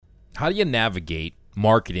How do you navigate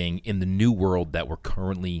marketing in the new world that we're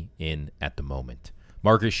currently in at the moment?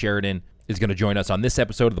 Marcus Sheridan is going to join us on this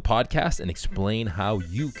episode of the podcast and explain how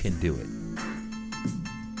you can do it.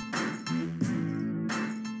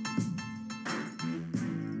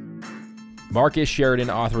 Marcus Sheridan,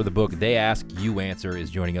 author of the book They Ask, You Answer, is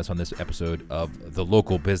joining us on this episode of the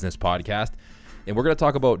Local Business Podcast. And we're going to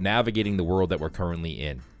talk about navigating the world that we're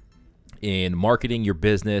currently in marketing your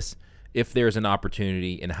business, if there's an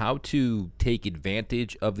opportunity, and how to take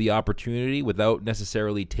advantage of the opportunity without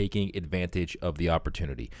necessarily taking advantage of the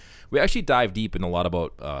opportunity. We actually dive deep in a lot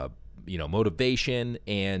about motivation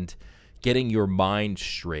and getting your mind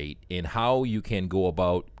straight in how you can go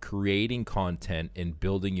about creating content and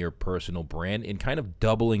building your personal brand and kind of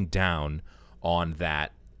doubling down on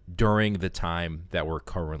that during the time that we're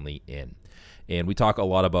currently in. And we talk a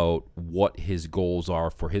lot about what his goals are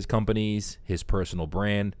for his companies, his personal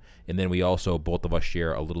brand, and then we also, both of us,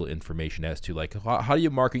 share a little information as to like how do you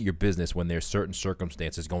market your business when there's certain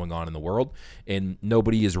circumstances going on in the world and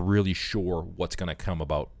nobody is really sure what's going to come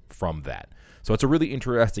about from that. So it's a really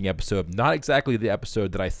interesting episode. Not exactly the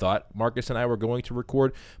episode that I thought Marcus and I were going to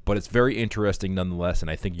record, but it's very interesting nonetheless, and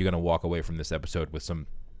I think you're going to walk away from this episode with some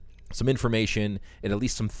information and at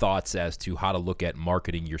least some thoughts as to how to look at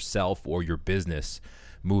marketing yourself or your business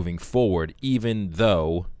moving forward, even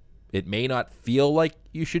though it may not feel like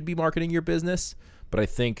you should be marketing your business, but I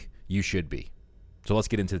think you should be. So let's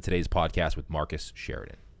get into today's podcast with Marcus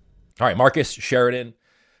Sheridan. All right, Marcus Sheridan,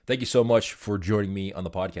 thank you so much for joining me on the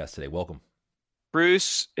podcast today. Welcome.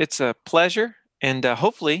 Bruce, it's a pleasure, and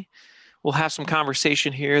hopefully we'll have some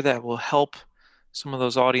conversation here that will help some of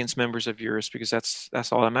those audience members of yours, because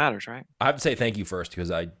that's all that matters, right? I have to say thank you first, because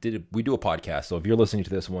we do a podcast. So if you're listening to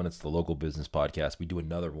this one, it's the Local Business Podcast. We do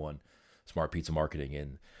another one, Smart Pizza Marketing,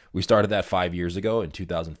 and we started that 5 years ago in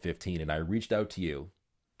 2015, and I reached out to you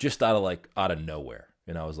just out of nowhere,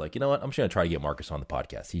 and I was like, you know what, I'm just going to try to get Marcus on the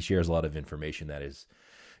podcast. He shares a lot of information that is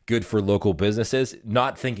good for local businesses,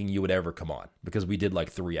 not thinking you would ever come on, because we did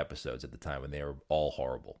like 3 episodes at the time and they were all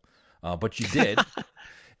horrible. But you did.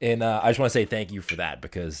 And I just want to say thank you for that,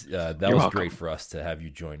 because that You're was welcome. great for us to have you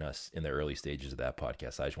join us in the early stages of that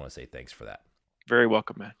podcast. I just want to say thanks for that. Very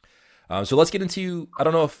welcome, man. So let's get into, I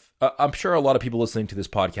don't know if, I'm sure a lot of people listening to this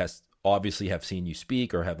podcast obviously have seen you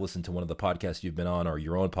speak or have listened to one of the podcasts you've been on or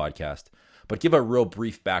your own podcast, but give a real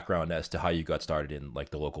brief background as to how you got started in like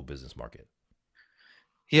the local business market.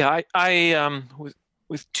 Yeah, I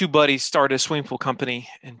with 2 buddies started a swimming pool company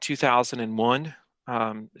in 2001.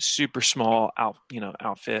 Super small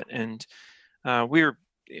outfit, and we were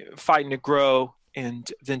fighting to grow. And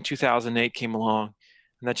then 2008 came along,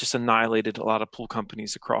 and that just annihilated a lot of pool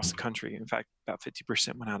companies across the country. In fact, about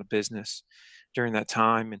 50% went out of business during that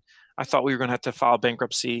time. And I thought we were going to have to file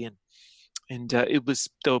bankruptcy, and it was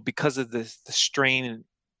though because of the strain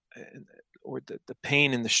or the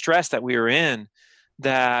pain and the stress that we were in,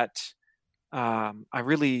 that I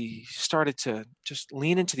really started to just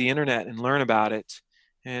lean into the internet and learn about it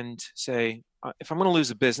and say, if I'm going to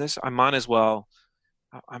lose a business, I might as well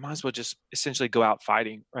just essentially go out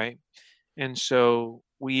fighting, right? And so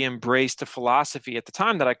we embraced a philosophy at the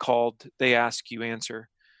time that I called They Ask, You Answer,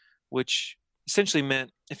 which essentially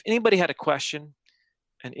meant if anybody had a question,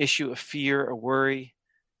 an issue, a fear, a worry,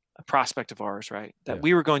 a prospect of ours, right, that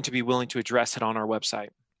we were going to be willing to address it on our website.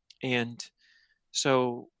 And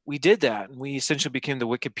so we did that, and we essentially became the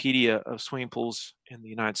Wikipedia of swimming pools in the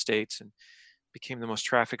United States, and became the most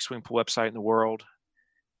trafficked swimming pool website in the world,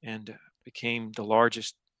 and became the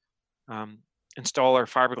largest installer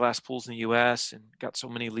of fiberglass pools in the U.S. and got so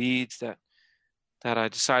many leads that I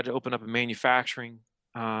decided to open up a manufacturing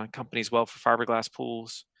company as well for fiberglass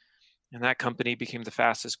pools, and that company became the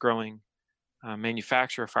fastest growing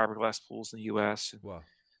manufacturer of fiberglass pools in the U.S. Wow.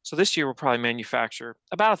 So this year we'll probably manufacture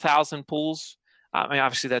about 1,000 pools. I mean,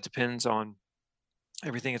 obviously that depends on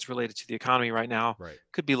everything that's related to the economy right now. Right.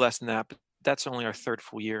 Could be less than that, but that's only our 3rd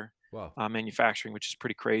full year. Wow. Manufacturing, which is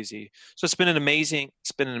pretty crazy. So it's been an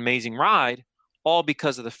amazing ride, all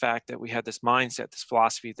because of the fact that we had this mindset, this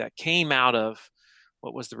philosophy that came out of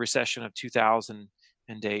what was the recession of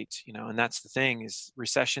 2008. And that's the thing, is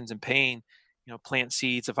recessions and pain, plant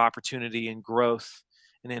seeds of opportunity and growth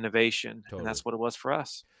and innovation. Totally. And that's what it was for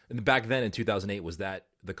us. And back then in 2008, was that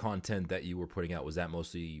the content that you were putting out? Was that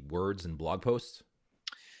mostly words and blog posts?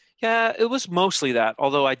 Yeah, it was mostly that,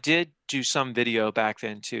 although I did do some video back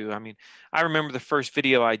then too. I mean, I remember the first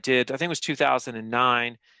video I did, I think it was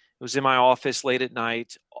 2009. It was in my office late at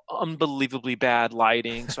night, unbelievably bad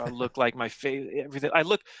lighting. So I looked like my face, everything. I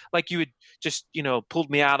looked like you had just, pulled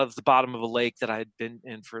me out of the bottom of a lake that I had been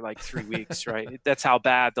in for like 3 weeks, right? That's how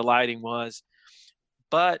bad the lighting was.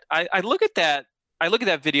 But I look at that. I look at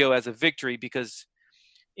that video as a victory because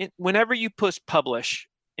whenever you push publish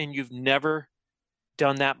and you've never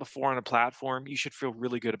done that before on a platform, you should feel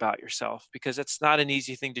really good about yourself because it's not an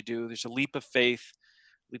easy thing to do. There's a leap of faith,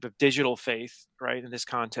 leap of digital faith, right, in this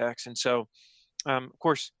context. And so, of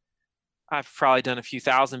course, I've probably done a few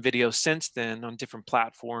thousand videos since then on different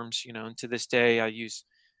platforms, and to this day I use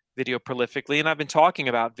video prolifically. And I've been talking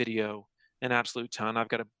about video an absolute ton. I've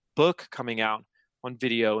got a book coming out on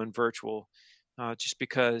video and virtual just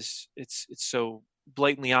because it's so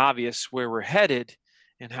blatantly obvious where we're headed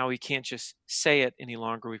and how we can't just say it any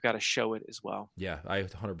longer. We've got to show it as well. Yeah, I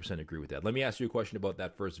 100% agree with that. Let me ask you a question about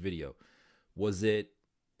that first video. Was it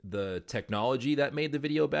the technology that made the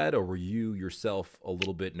video bad, or were you yourself a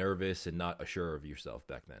little bit nervous and not sure of yourself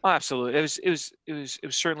back then? Oh, absolutely. It was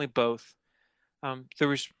certainly both. There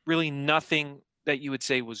was really nothing that you would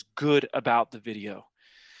say was good about the video.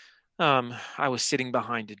 I was sitting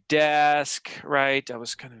behind a desk, right? I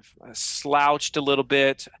was kind of slouched a little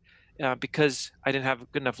bit because I didn't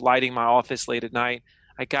have good enough lighting in my office late at night.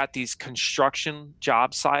 I got these construction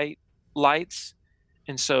job site lights,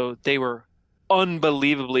 and so they were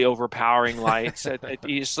unbelievably overpowering lights. And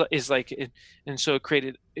so it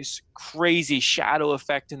created this crazy shadow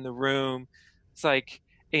effect in the room. It's like,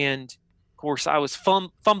 and of course, I was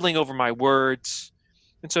fumbling over my words.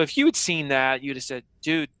 And so if you had seen that, you'd have said,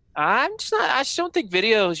 dude, I just don't think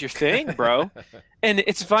video is your thing, bro. And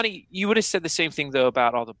it's funny, you would have said the same thing though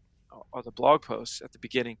about all the blog posts at the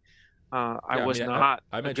beginning. I was not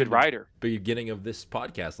a good writer. Beginning of this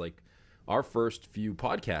podcast, like our first few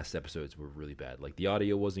podcast episodes were really bad. Like the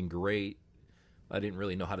audio wasn't great. I didn't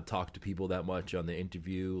really know how to talk to people that much on the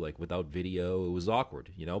interview. Like without video, it was awkward,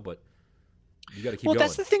 but you got to keep going. Well,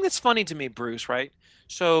 that's the thing that's funny to me, Bruce, right?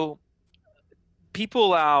 So people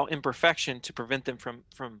allow imperfection to prevent them from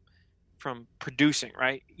producing,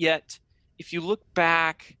 right? Yet if you look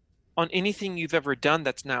back on anything you've ever done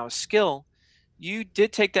that's now a skill, you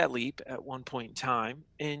did take that leap at one point in time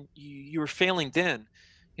and you were failing then,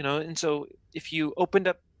 and so if you opened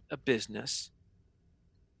up a business,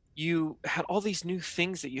 you had all these new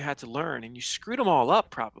things that you had to learn and you screwed them all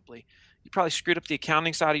up. You probably screwed up the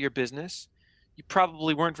accounting side of your business. You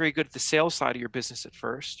probably weren't very good at the sales side of your business at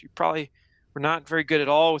first. You probably were not very good at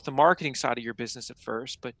all with the marketing side of your business at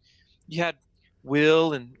first, but you had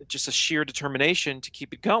will and just a sheer determination to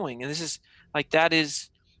keep it going. And this is like, that's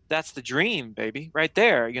the dream, baby, right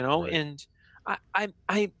there, Right. And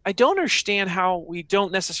I don't understand how we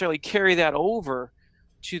don't necessarily carry that over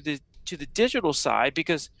to the digital side,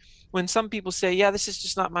 because when some people say, yeah, this is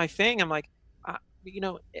just not my thing, I'm like,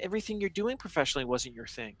 everything you're doing professionally wasn't your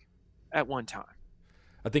thing at one time.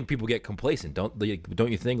 I think people get complacent, don't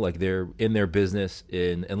you think? Like they're in their business,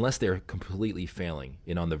 unless they're completely failing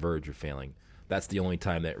and on the verge of failing, that's the only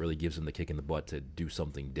time that really gives them the kick in the butt to do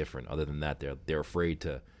something different. Other than that, they're afraid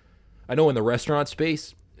to. I know in the restaurant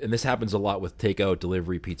space, and this happens a lot with takeout,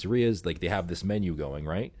 delivery, pizzerias, like they have this menu going,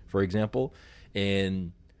 right? For example,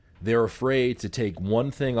 and they're afraid to take one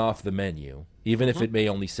thing off the menu, even if it may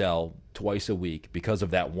only sell twice a week, because of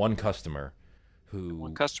that one customer who.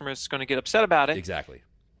 One customer is going to get upset about it. Exactly.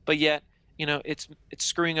 But yet, it's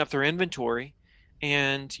screwing up their inventory,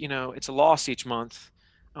 and it's a loss each month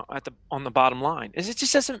on the bottom line. It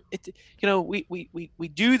just doesn't. We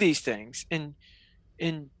do these things, and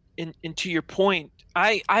to your point,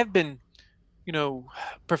 I've been,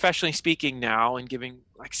 professionally speaking now and giving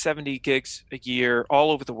like 70 gigs a year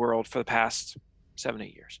all over the world for the past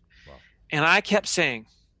 7-8 years. Wow. And I kept saying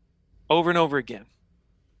over and over again,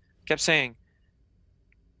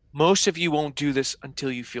 most of you won't do this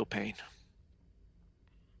until you feel pain.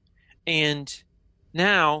 And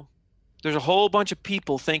now there's a whole bunch of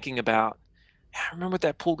people thinking about, I remember what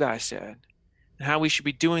that pool guy said, and how we should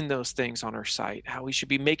be doing those things on our site, how we should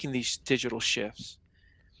be making these digital shifts.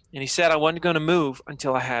 And he said I wasn't going to move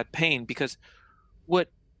until I had pain, because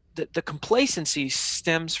what the complacency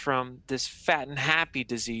stems from this fat and happy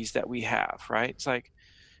disease that we have, right? It's like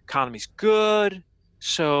economy's good,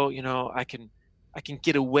 so I can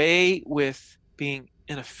get away with being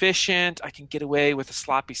inefficient. I can get away with a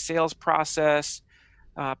sloppy sales process,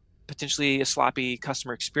 potentially a sloppy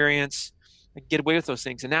customer experience. I can get away with those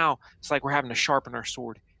things. And now it's like we're having to sharpen our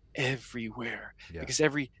sword everywhere, because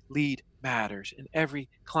every lead matters, and every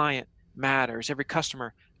client matters, every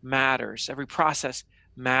customer matters, every process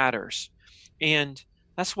matters. And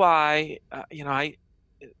that's why,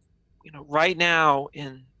 right now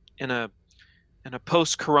in a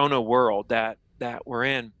post-corona world that we're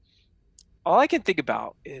in, all I can think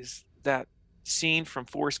about is that scene from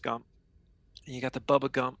Forrest Gump, and you got the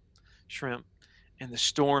Bubba Gump shrimp and the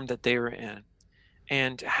storm that they were in.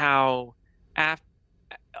 and how af-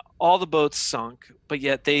 all the boats sunk, but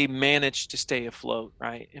yet they managed to stay afloat,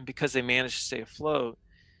 right? And because they managed to stay afloat,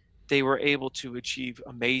 they were able to achieve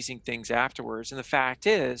amazing things afterwards. And the fact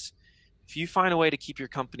is, if you find a way to keep your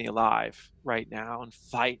company alive right now and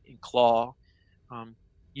fight and claw, um,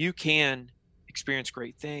 you can experience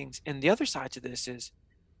great things. And the other side to this is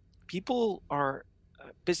people are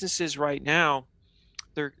businesses right now,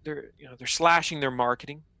 they're slashing their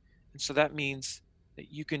marketing, and so that means that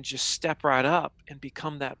you can just step right up and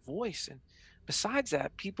become that voice. And besides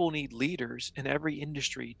that, people need leaders in every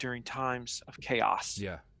industry during times of chaos.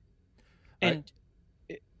 Yeah. I And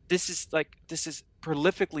this is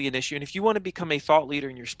prolifically an issue. And if you want to become a thought leader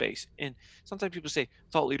in your space, and sometimes people say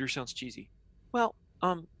thought leader sounds cheesy. Well,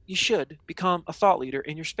 you should become a thought leader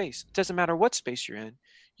in your space. It doesn't matter what space you're in.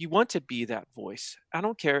 You want to be that voice. I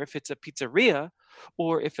don't care if it's a pizzeria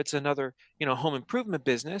or if it's another, home improvement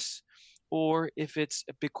business or if it's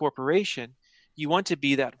a big corporation. You want to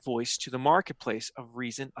be that voice to the marketplace of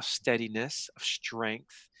reason, of steadiness, of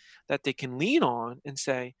strength that they can lean on and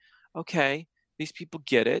say, okay, these people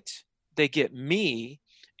get it. They get me,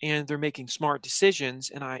 and they're making smart decisions.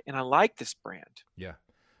 And I like this brand. Yeah.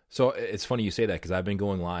 So it's funny you say that because I've been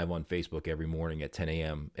going live on Facebook every morning at 10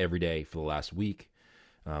 a.m. every day for the last week.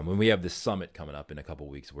 When we have this summit coming up in a couple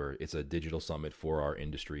weeks, where it's a digital summit for our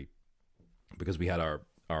industry, because we had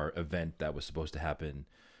our event that was supposed to happen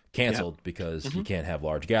canceled because you can't have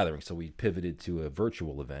large gatherings. So we pivoted to a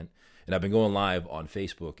virtual event. And I've been going live on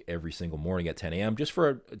Facebook every single morning at 10 a.m. just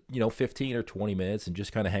for 15 or 20 minutes and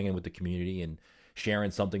just kind of hanging with the community and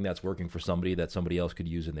sharing something that's working for somebody that somebody else could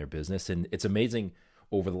use in their business. And it's amazing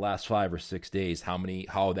over the last 5 or 6 days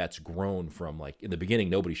how that's grown from, like, in the beginning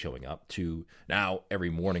nobody showing up to now every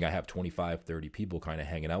morning I have 25, 30 people kind of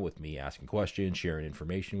hanging out with me, asking questions, sharing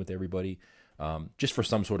information with everybody, just for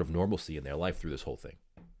some sort of normalcy in their life through this whole thing.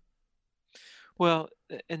 Well,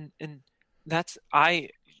 and that's I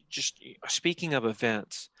just speaking of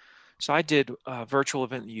events. So I did a virtual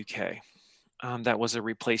event in the UK. That was a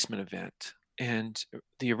replacement event, and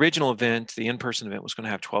the original event, the in-person event, was going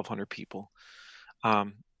to have 1,200 people.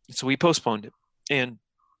 Um, so we postponed it, and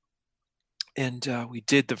we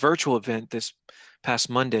did the virtual event this past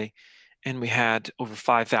Monday, and we had over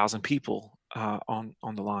 5,000 people on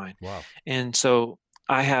the line. Wow. And so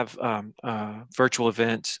I have a virtual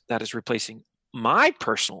event that is replacing my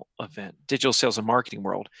personal event, Digital Sales and Marketing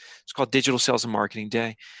World. It's called Digital Sales and Marketing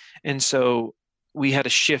Day. And so we had a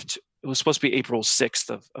shift. It was supposed to be April 6th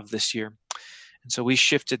of this year. And so we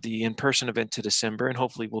shifted the in-person event to December, and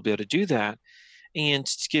hopefully we'll be able to do that. And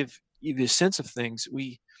to give you the sense of things,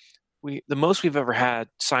 we the most we've ever had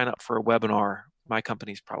sign up for a webinar, my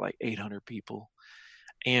company's probably like 800 people.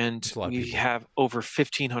 And That's a lot of we people. have over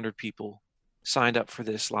 1,500 people signed up for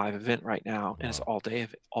this live event right now, and it's Wow.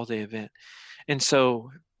 all day event. And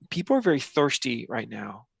so people are very thirsty right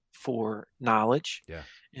now for knowledge Yeah.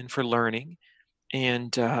 and for learning.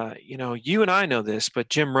 And you and I know this, but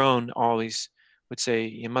Jim Rohn always would say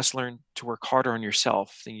you must learn to work harder on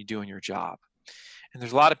yourself than you do on your job. And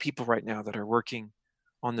there's a lot of people right now that are working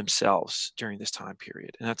on themselves during this time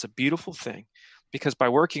period, and that's a beautiful thing, because by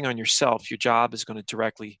working on yourself, your job is going to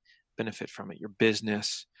directly benefit from it, your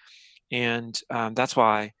business. And that's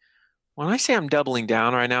why when I say I'm doubling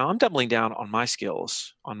down right now, I'm doubling down on my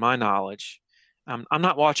skills, on my knowledge. I'm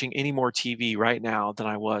not watching any more TV right now than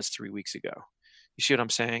I was 3 weeks ago. You see what I'm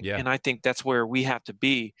saying? Yeah. And I think that's where we have to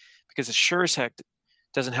be, because it sure as heck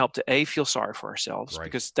doesn't help to A, feel sorry for ourselves, Right.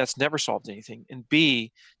 because that's never solved anything, and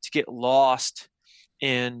B, to get lost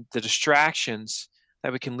in the distractions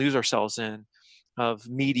that we can lose ourselves in of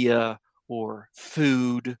media or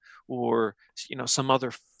food or some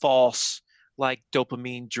other false, like,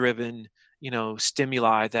 dopamine driven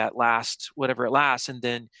stimuli that last whatever it lasts, and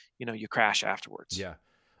then you crash afterwards. Yeah.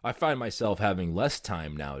 I find myself having less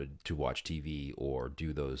time now to watch TV or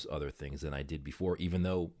do those other things than I did before, even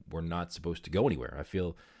though we're not supposed to go anywhere. I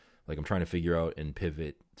feel like I'm trying to figure out and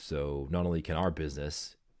pivot. So not only can our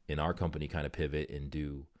business in our company kind of pivot and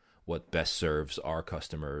do what best serves our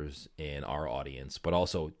customers and our audience, but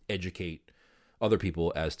also educate other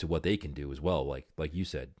people as to what they can do as well. Like you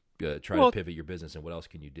said, try to Well, pivot your business and what else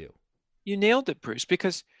can you do? you nailed it, Bruce,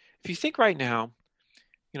 because if you think right now,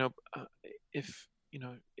 you know, uh,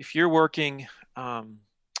 if you're working,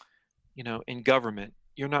 in government,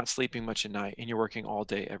 you're not sleeping much at night, and you're working all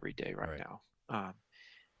day, every day right Right. now.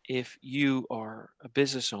 If you are a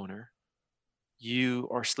business owner, you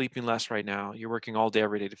are sleeping less right now. You're working all day,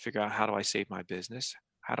 every day to figure out, how do I save my business?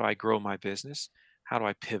 How do I grow my business? How do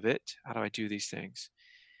I pivot? How do I do these things?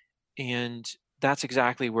 And that's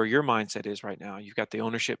exactly where your mindset is right now. You've got the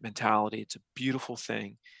ownership mentality. It's a beautiful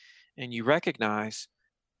thing. And you recognize,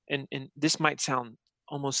 and this might sound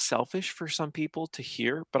almost selfish for some people to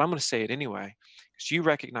hear, but I'm going to say it anyway, because you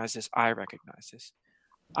recognize this, I recognize this.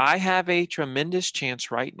 I have a tremendous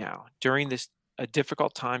chance right now during this a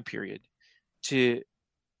difficult time period to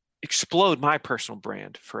explode my personal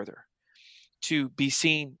brand further, to be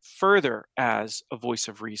seen further as a voice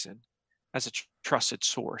of reason, as a trusted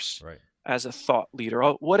source, Right. as a thought leader,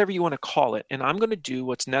 or whatever you want to call it. And I'm going to do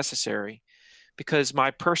what's necessary, because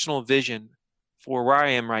my personal vision for where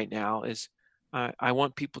I am right now is I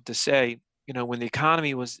want people to say, when the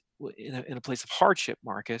economy was in a place of hardship,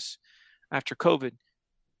 Marcus, after COVID,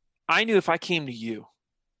 I knew if I came to you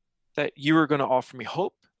that you were going to offer me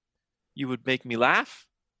hope, you would make me laugh,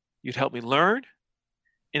 you'd help me learn,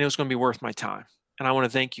 and it was going to be worth my time. And I want to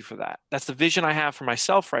thank you for that. That's the vision I have for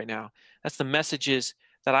myself right now. That's the messages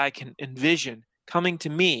that I can envision coming to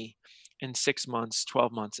me in 6 months,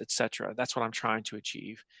 12 months, etc. That's what I'm trying to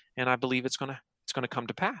achieve. And I believe it's going to come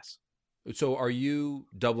to pass. So are you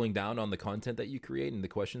doubling down on the content that you create and the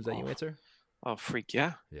questions that you answer? Oh, freak.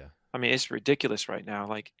 Yeah. Yeah. I mean, it's ridiculous right now.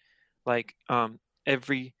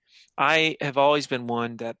 I have always been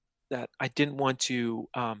one that I didn't want to,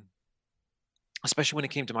 especially when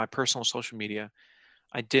it came to my personal social media,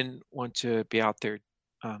 I didn't want to be out there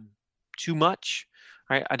too much,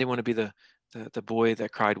 right? I didn't want to be the boy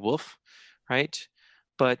that cried wolf, right?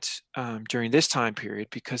 But during this time period,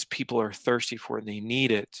 because people are thirsty for it and they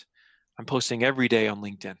need it, I'm posting every day on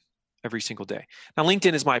LinkedIn, every single day. Now,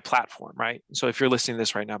 LinkedIn is my platform, right? So if you're listening to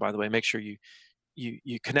this right now, by the way, make sure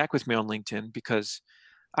you connect with me on LinkedIn, because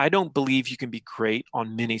I don't believe you can be great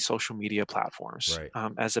on many social media platforms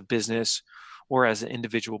as a business or as an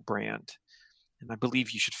individual brand. And I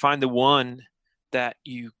believe you should find the one that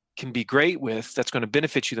you can be great with, that's going to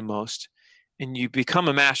benefit you the most, and you become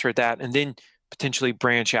a master at that, and then potentially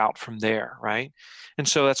branch out from there, right? And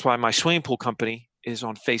so that's why my swimming pool company is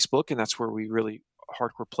on Facebook, and that's where we really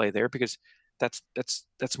hardcore play there, because that's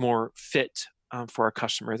more fit for our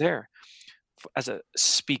customer there. As a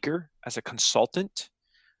speaker, as a consultant,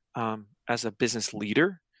 as a business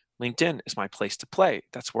leader, LinkedIn is my place to play.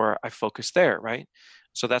 That's where I focus there, right?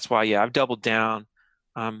 So that's why, I've doubled down.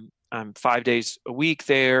 I'm 5 days a week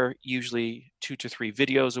there, usually 2 to 3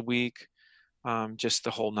 videos a week, just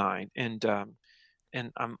the whole nine. And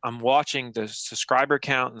I'm watching the subscriber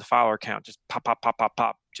count and the follower count just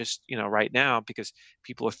pop, just right now, because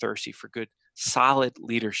people are thirsty for good, solid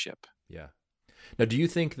leadership. Yeah. Now, do you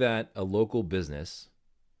think that a local business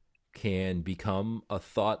can become a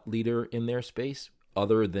thought leader in their space,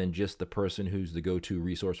 other than just the person who's the go-to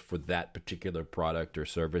resource for that particular product or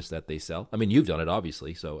service that they sell? I mean, you've done it,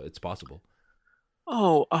 obviously, so it's possible.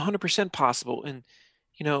 Oh, 100% possible. And,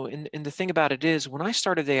 and the thing about it is, when I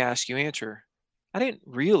started They Ask You Answer, I didn't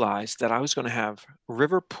realize that I was going to have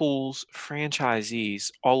River Pools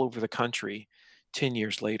franchisees all over the country 10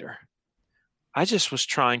 years later. I just was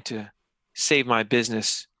trying to save my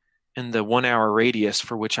business in the 1 hour radius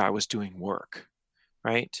for which I was doing work,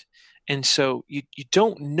 right? And so you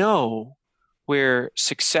don't know where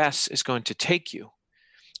success is going to take you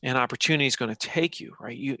and opportunity is going to take you,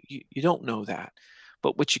 right? You don't know that.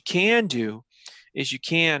 But what you can do is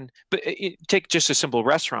take just a simple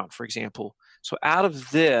restaurant, for example. So out of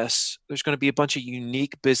this, there's going to be a bunch of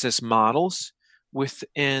unique business models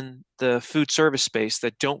within the food service space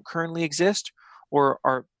that don't currently exist, or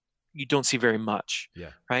you don't see very much,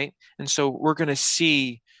 right? And so we're going to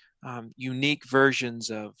see unique versions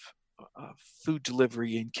of food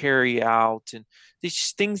delivery and carry out, and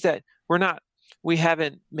these things that we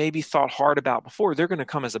haven't maybe thought hard about before. They're going to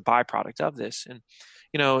come as a byproduct of this. And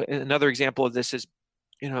another example of this is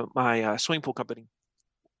my swimming pool company.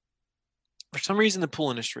 For some reason, the pool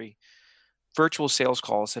industry, virtual sales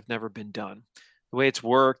calls have never been done. The way it's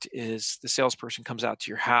worked is the salesperson comes out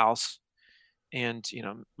to your house and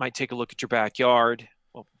might take a look at your backyard.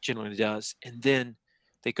 Well, generally does, and then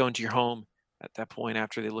they go into your home at that point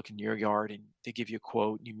after they look in your yard, and they give you a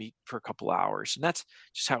quote, and you meet for a couple hours. And that's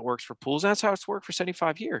just how it works for pools. And that's how it's worked for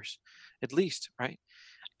 75 years, at least, right?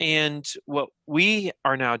 And what we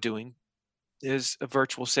are now doing is a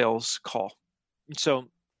virtual sales call. And so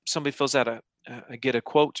somebody fills out get a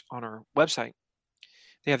quote on our website.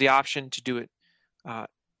 They have the option to do it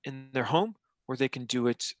in their home, or they can do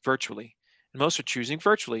it virtually. And most are choosing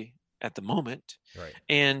virtually at the moment. Right.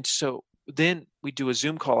 And so then we do a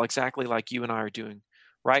Zoom call exactly like you and I are doing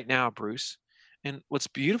right now, Bruce. And what's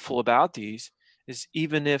beautiful about these is,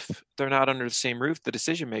 even if they're not under the same roof, the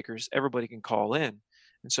decision makers, everybody can call in.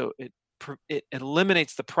 And so it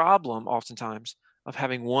eliminates the problem oftentimes of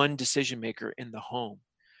having one decision maker in the home,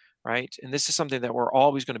 right? And this is something that we're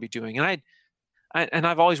always going to be doing. And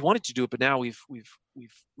I've always wanted to do it, but now we've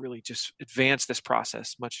really just advanced this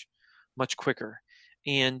process much quicker.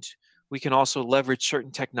 And we can also leverage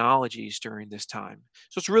certain technologies during this time.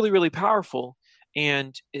 So it's really, really powerful.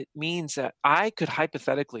 And it means that I could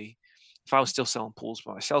hypothetically, if I was still selling pools,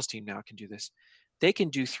 but my sales team now can do this, they can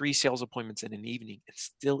do 3 sales appointments in an evening and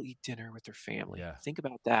still eat dinner with their family. Yeah. Think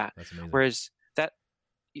about that. That's amazing. Whereas that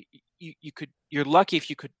you're lucky if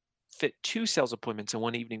you could fit 2 sales appointments in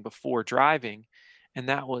one evening before driving, and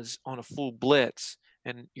that was on a full blitz,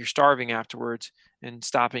 and you're starving afterwards and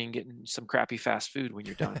stopping and getting some crappy fast food when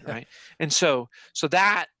you're done, right? And so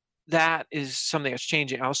that is something that's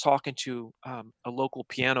changing. I was talking to a local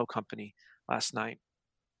piano company last night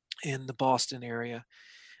in the Boston area,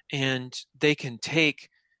 and they can take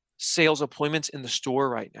sales appointments in the store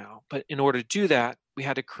right now. But in order to do that, we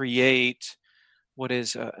had to create what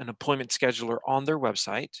is an appointment scheduler on their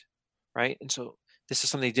website, right? And so this is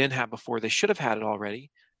something they didn't have before. They should have had it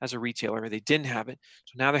already as a retailer. They didn't have it.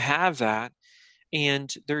 So now they have that,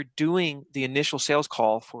 and they're doing the initial sales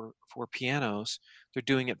call for pianos. They're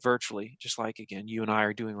doing it virtually, just like, again, you and I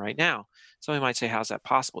are doing right now. Somebody might say, how's that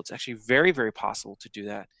possible? It's actually very, very possible to do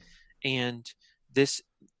that. And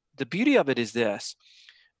the beauty of it is this: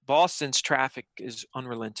 Boston's traffic is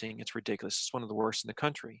unrelenting. It's ridiculous. It's one of the worst in the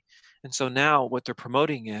country. And so now what they're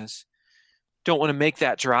promoting is, don't want to make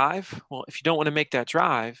that drive? Well, if you don't want to make that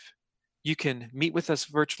drive, you can meet with us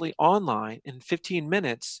virtually online. In 15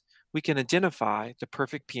 minutes, we can identify the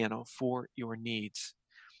perfect piano for your needs.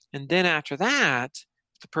 And then after that,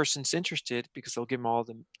 if the person's interested, because they'll give them all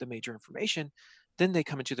the major information, then they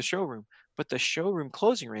come into the showroom. But the showroom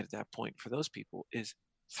closing rate at that point for those people is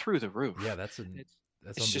through the roof. Yeah, that's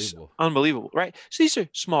it's just unbelievable. Unbelievable, right? So these are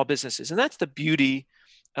small businesses, and that's the beauty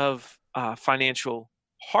of financial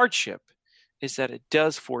hardship, is that it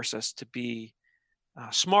does force us to be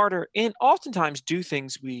smarter and oftentimes do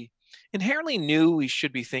things we inherently knew we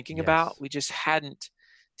should be thinking about. We just hadn't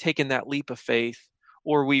taken that leap of faith,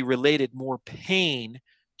 or we related more pain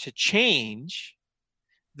to change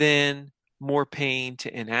than more pain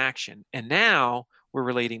to inaction. And now we're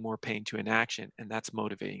relating more pain to inaction, and that's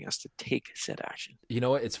motivating us to take said action. You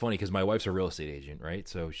know what? It's funny because my wife's a real estate agent, right?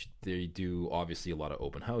 So they do obviously a lot of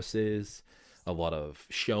open houses, a lot of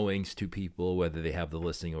showings to people, whether they have the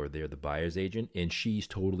listing or they're the buyer's agent. And she's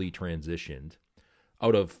totally transitioned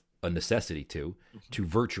out of a necessity to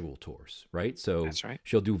virtual tours, right? So That's right.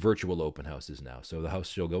 She'll do virtual open houses now. So the house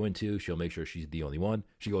she'll go into, she'll make sure she's the only one.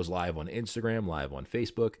 She goes live on Instagram, live on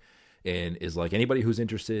Facebook, and is like, anybody who's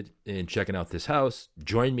interested in checking out this house,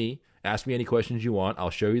 join me. Ask me any questions you want.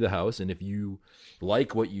 I'll show you the house. And if you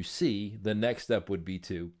like what you see, the next step would be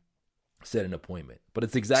to set an appointment. But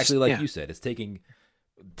it's exactly like you said. It's taking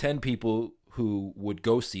 10 people who would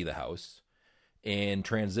go see the house and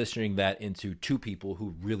transitioning that into 2 people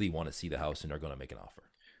who really want to see the house and are going to make an offer.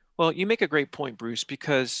 Well, you make a great point, Bruce,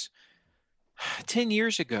 because 10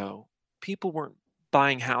 years ago, people weren't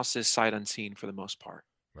buying houses sight unseen for the most part.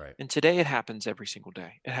 Right. And today it happens every single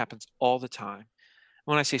day. It happens all the time.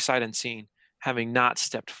 When I say sight unseen, having not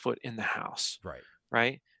stepped foot in the house. Right.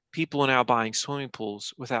 Right? People are now buying swimming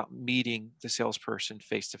pools without meeting the salesperson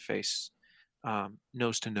face to face,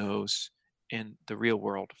 nose to nose, in the real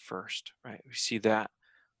world first. Right? We see that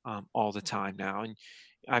all the time now. And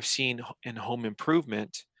I've seen in home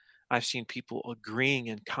improvement, I've seen people agreeing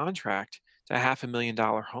in contract to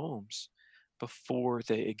 $500,000 homes before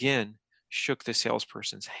they again shook the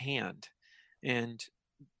salesperson's hand. And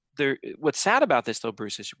what's sad about this, though,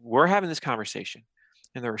 Bruce, is we're having this conversation,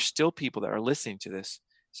 and there are still people that are listening to this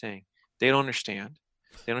saying they don't understand.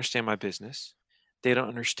 They don't understand my business. They don't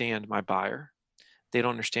understand my buyer. They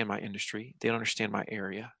don't understand my industry. They don't understand my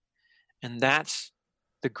area. And that's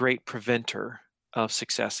the great preventer of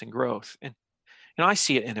success and growth. And I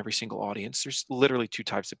see it in every single audience. There's literally 2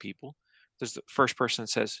 types of people. There's the first person that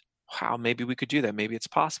says, wow, maybe we could do that. Maybe it's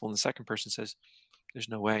possible. And the second person says, there's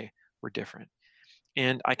no way, we're different.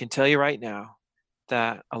 And I can tell you right now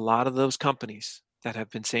that a lot of those companies that have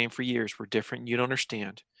been saying for years, we're different, you don't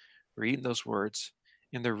understand, we're eating those words,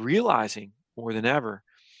 and they're realizing more than ever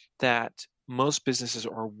that most businesses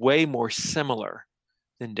are way more similar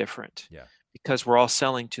than different. Yeah. Because we're all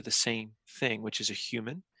selling to the same thing, which is a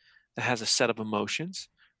human that has a set of emotions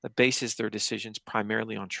that bases their decisions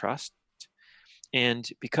primarily on trust. And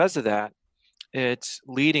because of that, it's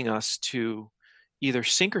leading us to either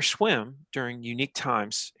sink or swim during unique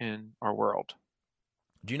times in our world.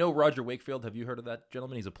 Do you know Roger Wakefield? Have you heard of that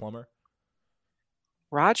gentleman? He's a plumber.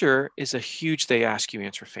 Roger is a huge They Ask You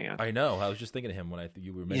Answer fan. I know. I was just thinking of him when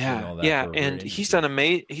you were mentioning Yeah, all that yeah, for a very and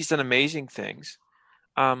interesting. he's done amazing things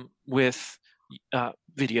with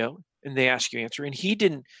video, and They Ask You Answer, and he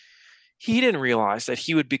didn't realize that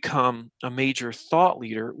he would become a major thought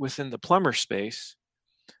leader within the plumber space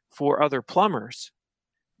for other plumbers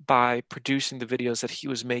by producing the videos that he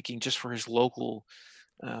was making just for his local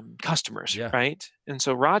customers, Yeah. right? And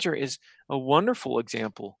so Roger is a wonderful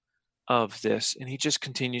example of this, and he just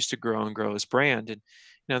continues to grow and grow his brand. And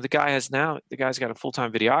the guy's got a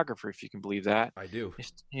full-time videographer, if you can believe that. I do.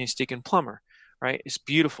 He's Deacon Plumber, right? It's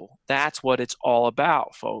beautiful. That's what it's all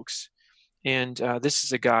about, folks. And this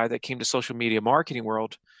is a guy that came to social media marketing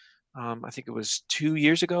world. I think it was 2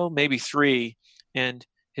 years ago, maybe three, and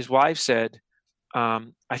his wife said, I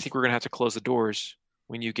think we're going to have to close the doors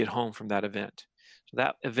when you get home from that event. So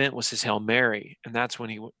that event was his Hail Mary, and that's when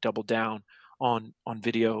he doubled down on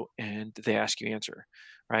video and They Ask You Answer,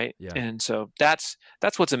 right? Yeah. And so that's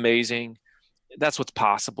what's amazing. That's what's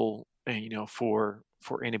possible, and for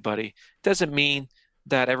anybody. It doesn't mean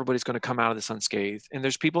that everybody's going to come out of this unscathed. And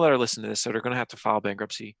there's people that are listening to this that are going to have to file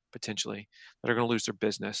bankruptcy potentially, that are going to lose their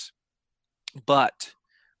business. But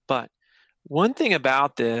one thing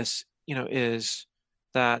about this, is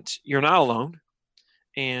that you're not alone.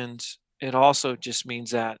 And it also just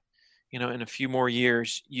means that, in a few more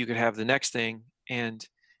years, you could have the next thing, and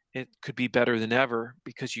it could be better than ever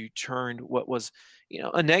because you turned what was,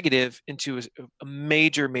 a negative into a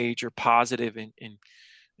major, major positive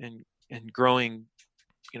and growing,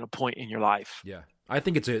 point in your life. Yeah. I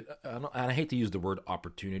think and I hate to use the word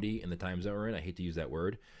opportunity in the times that we're in. I hate to use that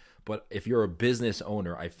word. But if you're a business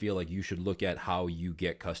owner, I feel like you should look at how you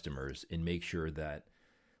get customers and make sure that,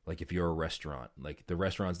 like, if you're a restaurant, like the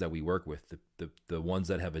restaurants that we work with, the ones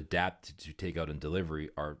that have adapted to takeout and delivery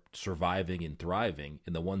are surviving and thriving,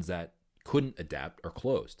 and the ones that couldn't adapt are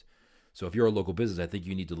closed. So if you're a local business, I think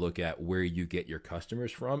you need to look at where you get your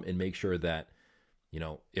customers from and make sure that,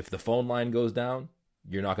 if the phone line goes down,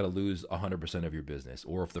 you're not going to lose 100% of your business.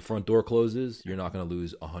 Or if the front door closes, you're not going to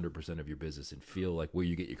lose 100% of your business, and feel like where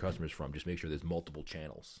you get your customers from. Just make sure there's multiple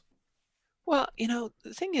channels. Well,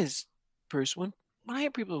 the thing is, Bruce, when I hear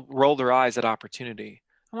people roll their eyes at opportunity,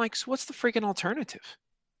 I'm like, so what's the freaking alternative?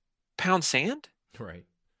 Pound sand? Right.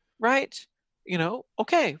 Right?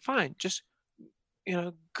 Okay, fine. Just,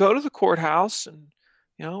 go to the courthouse and,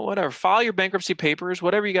 whatever, file your bankruptcy papers,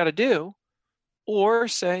 whatever you got to do, or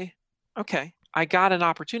say, okay, I got an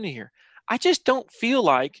opportunity here. I just don't feel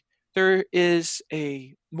like there is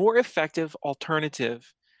a more effective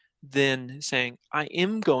alternative than saying, I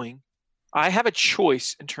have a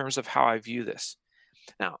choice in terms of how I view this.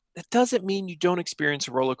 Now, that doesn't mean you don't experience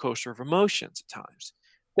a roller coaster of emotions at times.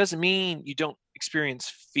 It doesn't mean you don't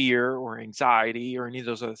experience fear or anxiety or any of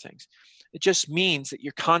those other things. It just means that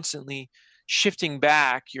you're constantly shifting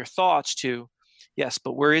back your thoughts to, yes,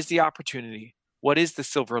 but where is the opportunity? What is the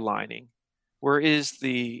silver lining? Where is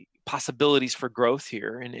the possibilities for growth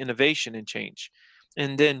here and innovation and change?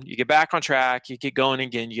 And then you get back on track, you get going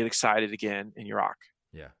again, you get excited again, and you rock.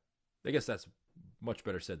 Yeah. I guess that's much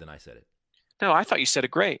better said than I said it. No, I thought you said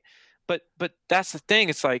it great. But that's the thing.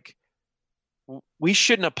 It's like we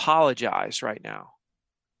shouldn't apologize right now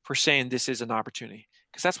for saying this is an opportunity,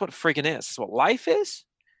 because that's what it friggin' is. That's what life is.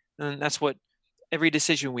 And that's what every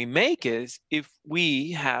decision we make is, if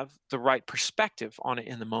we have the right perspective on it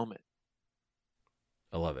in the moment.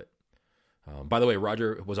 I love it. By the way,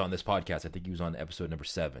 Roger was on this podcast. I think he was on episode number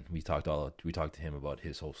 7. We talked to him about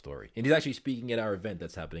his whole story, and he's actually speaking at our event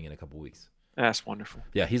that's happening in a couple weeks. That's wonderful.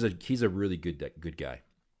 Yeah, he's a really good guy.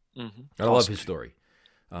 Mm-hmm. I love his story.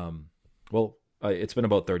 Well, it's been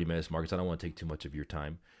about 30 minutes, Marcus. I don't want to take too much of your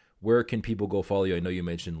time. Where can people go follow you? I know you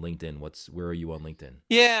mentioned LinkedIn. Where are you on LinkedIn?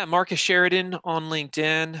 Yeah, Marcus Sheridan on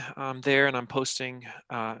LinkedIn. I'm there, and I'm posting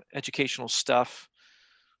educational stuff.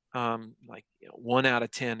 1 out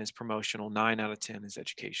of 10 is promotional, 9 out of 10 is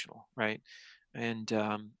educational, right? And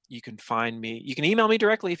you can find me. You can email me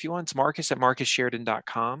directly if you want. It's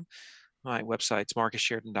marcus@marcussheridan.com. My website's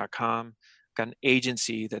marcussheridan.com. I've got an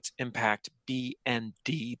agency that's ImpactBND,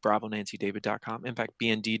 BravoNancyDavid.com,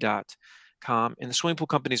 ImpactBND.com. And the swimming pool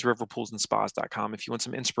company is RiverPoolsAndSpas.com. If you want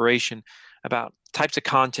some inspiration about types of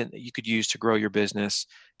content that you could use to grow your business,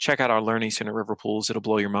 check out our Learning Center, River Pools. It'll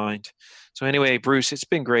blow your mind. So anyway, Bruce, it's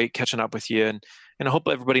been great catching up with you. And I hope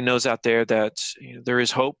everybody knows out there that there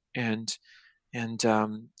is hope, and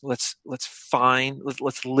let's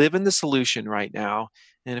live in the solution right now.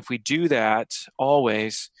 And if we do that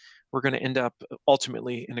always, we're going to end up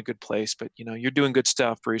ultimately in a good place. But you're doing good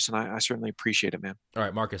stuff, Bruce, and I certainly appreciate it, man. All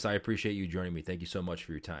right, Marcus, I appreciate you joining me. Thank you so much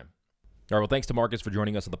for your time. All right, well, thanks to Marcus for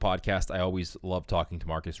joining us on the podcast. I always love talking to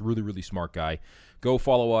Marcus. Really, really smart guy. Go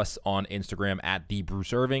follow us on Instagram at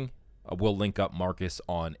 @TheBruceIrving. We'll link up Marcus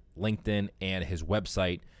on LinkedIn and his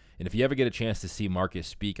website. And if you ever get a chance to see Marcus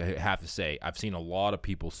speak, I have to say, I've seen a lot of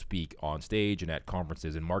people speak on stage and at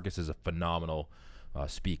conferences, and Marcus is a phenomenal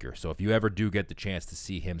speaker. So if you ever do get the chance to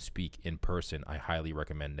see him speak in person, I highly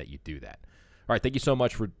recommend that you do that. All right, thank you so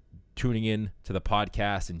much for tuning in to the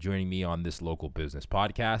podcast and joining me on this local business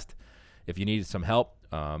podcast. If you need some help,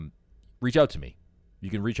 reach out to me.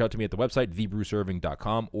 You can reach out to me at the website,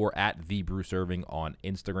 thebruceirving.com, or at thebruceirving on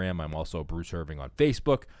Instagram. I'm also Bruce Irving on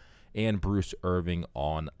Facebook and Bruce Irving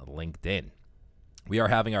on LinkedIn. We are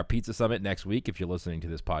having our Pizza Summit next week if you're listening to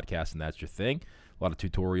this podcast and that's your thing. A lot of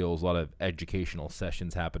tutorials, a lot of educational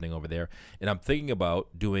sessions happening over there. And I'm thinking about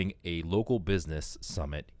doing a local business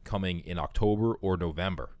summit coming in October or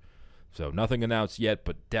November. So nothing announced yet,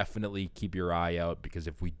 but definitely keep your eye out, because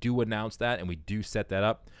if we do announce that and we do set that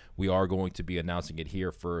up, we are going to be announcing it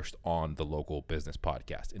here first on the Local Business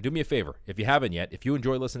Podcast. And do me a favor, if you haven't yet, if you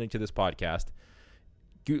enjoy listening to this podcast,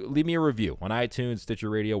 leave me a review on iTunes, Stitcher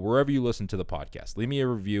Radio, wherever you listen to the podcast. Leave me a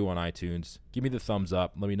review on iTunes. Give me the thumbs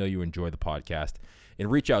up. Let me know you enjoy the podcast.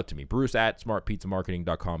 And reach out to me. Bruce at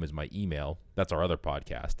smartpizzamarketing.com is my email. That's our other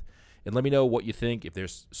podcast. And let me know what you think, if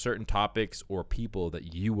there's certain topics or people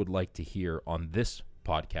that you would like to hear on this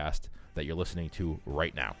podcast that you're listening to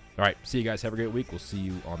right now. All right, see you guys. Have a great week. We'll see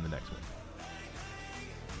you on the next one.